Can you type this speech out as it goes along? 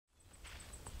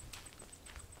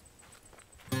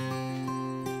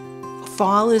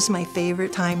Fall is my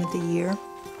favorite time of the year.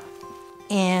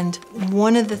 And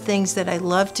one of the things that I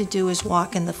love to do is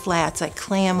walk in the flats. I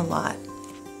clam a lot.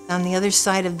 On the other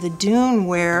side of the dune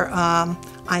where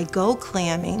I go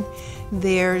clamming,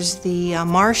 there's the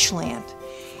marshland.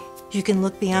 You can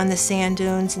look beyond the sand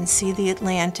dunes and see the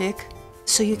Atlantic.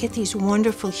 So you get these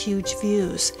wonderful, huge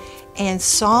views. And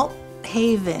Salt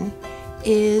Haven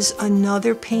is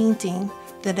another painting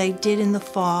that I did in the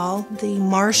fall. The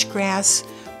marsh grass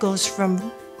goes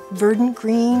from verdant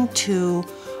green to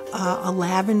a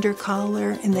lavender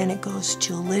color, and then it goes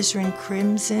to alizarin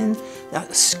crimson,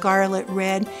 scarlet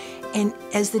red. And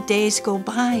as the days go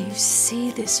by, you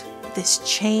see this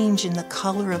change in the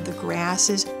color of the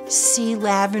grasses, sea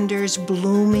lavenders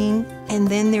blooming, and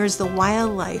then there's the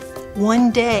wildlife.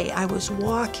 One day I was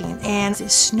walking and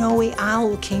this snowy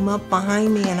owl came up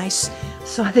behind me and I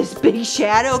saw this big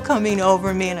shadow coming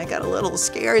over me and I got a little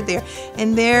scared there.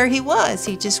 And there he was.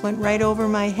 He just went right over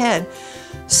my head.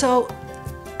 So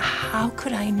how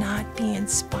could I not be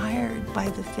inspired by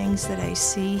the things that I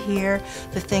see here,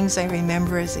 the things I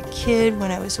remember as a kid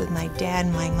when I was with my dad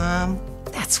and my mom?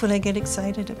 That's what I get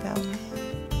excited about.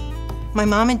 My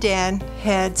mom and dad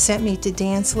had sent me to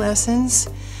dance lessons,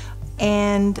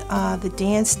 and the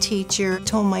dance teacher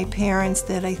told my parents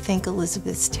that I think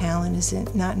Elizabeth's talent is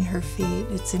not in her feet,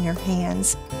 it's in her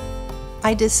hands.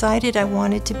 I decided I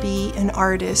wanted to be an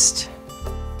artist.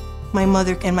 My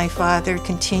mother and my father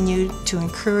continued to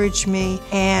encourage me,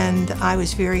 and I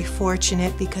was very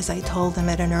fortunate because I told them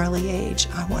at an early age,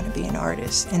 I want to be an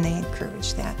artist, and they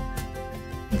encouraged that.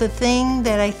 The thing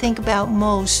that I think about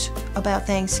most about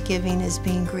Thanksgiving is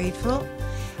being grateful.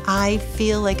 I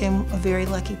feel like I'm a very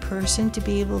lucky person to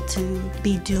be able to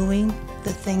be doing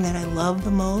the thing that I love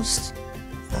the most,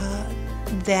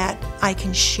 that I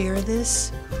can share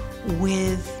this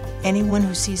with anyone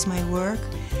who sees my work,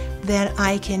 that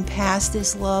I can pass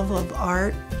this love of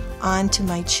art on to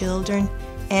my children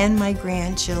and my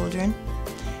grandchildren.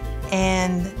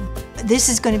 And this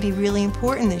is going to be really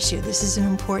important this year. This is an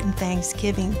important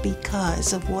Thanksgiving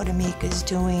because of what Amica is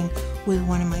doing with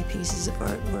one of my pieces of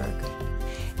artwork.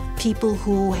 People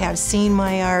who have seen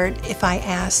my art, if I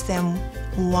ask them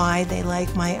why they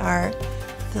like my art,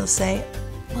 they'll say,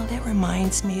 well, that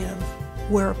reminds me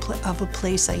of a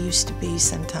place I used to be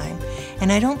sometime.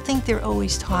 And I don't think they're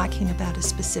always talking about a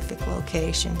specific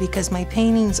location because my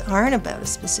paintings aren't about a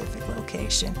specific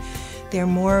location. They're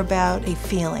more about a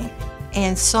feeling.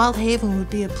 And Salt Haven would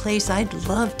be a place I'd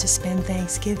love to spend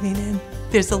Thanksgiving in.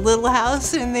 There's a little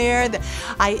house in there that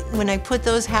when I put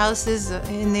those houses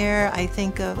in there,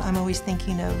 I'm always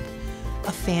thinking of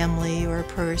a family or a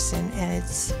person, and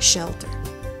it's shelter.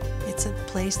 It's a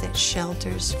place that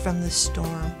shelters from the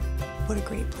storm. What a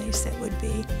great place that would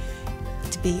be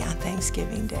to be on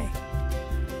Thanksgiving Day.